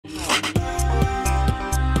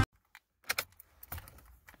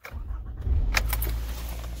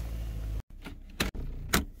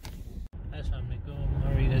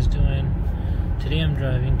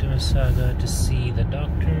to Mississauga to see the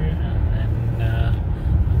doctor, and then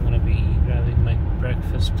I'm going to be grabbing my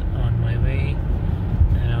breakfast on my way,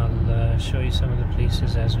 and I'll show you some of the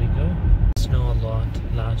places as we go. It snowed a lot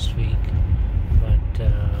last week, but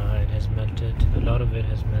it has melted. A lot of it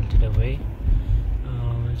has melted away.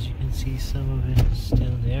 As you can see, some of it is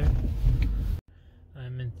still there.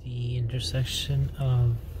 I'm at the intersection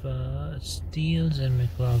of Steeles and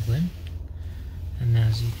McLaughlin, and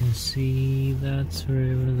as you can see, that's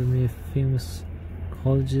where one of the most famous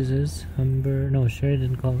colleges is.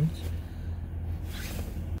 Sheridan College.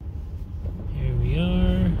 Here we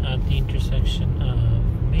are at the intersection of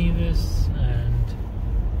Mavis and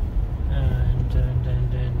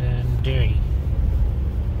Derry.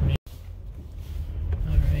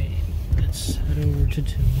 Alright, let's head over to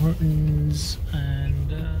Tim Hortons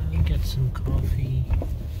and get some coffee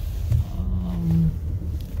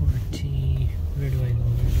or tea. Where do I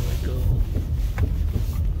go?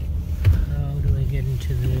 How do I get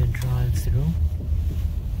into the drive-thru?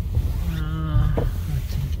 I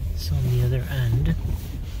think it's on the other end.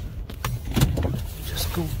 Okay, let me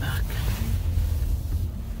just go back.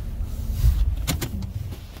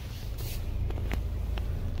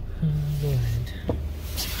 Go ahead.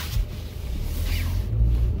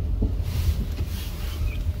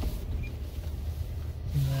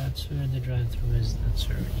 That's where the drive-thru is. That's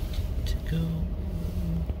where we need to go.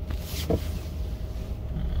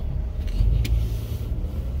 Okay.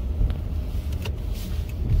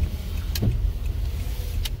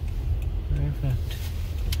 Perfect.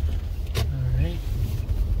 Alright.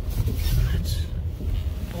 Let's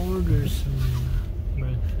order some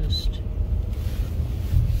breakfast.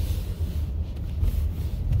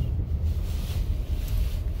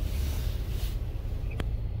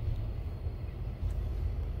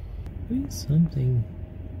 Something.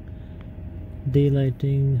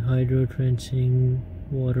 Daylighting, hydro trenching,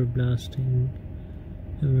 water blasting,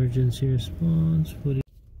 emergency response, fully.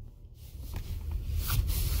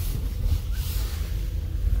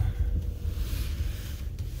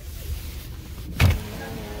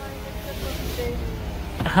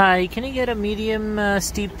 Hi, can you get a medium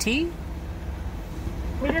steep tea?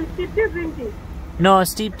 Medium steep tea or green tea? No, a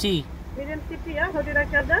steep tea. Medium steep tea, yeah? How do you like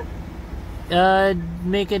to have that?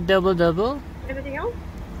 Make it double. Anything else?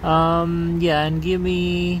 Yeah, and give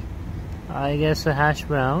me, I guess, a hash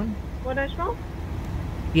brown. What hash brown?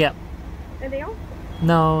 Yeah. Anything else?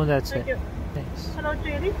 No, that's Thank it. you. Thanks. Hello,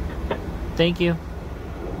 Julie. Thank you.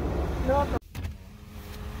 No problem.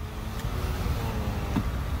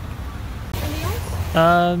 Anything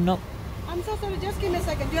else? No. I'm so sorry, just give me a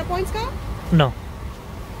second. Do you have points card? No.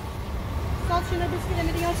 Salt, sugar, biscuit,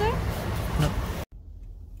 anything else, sir?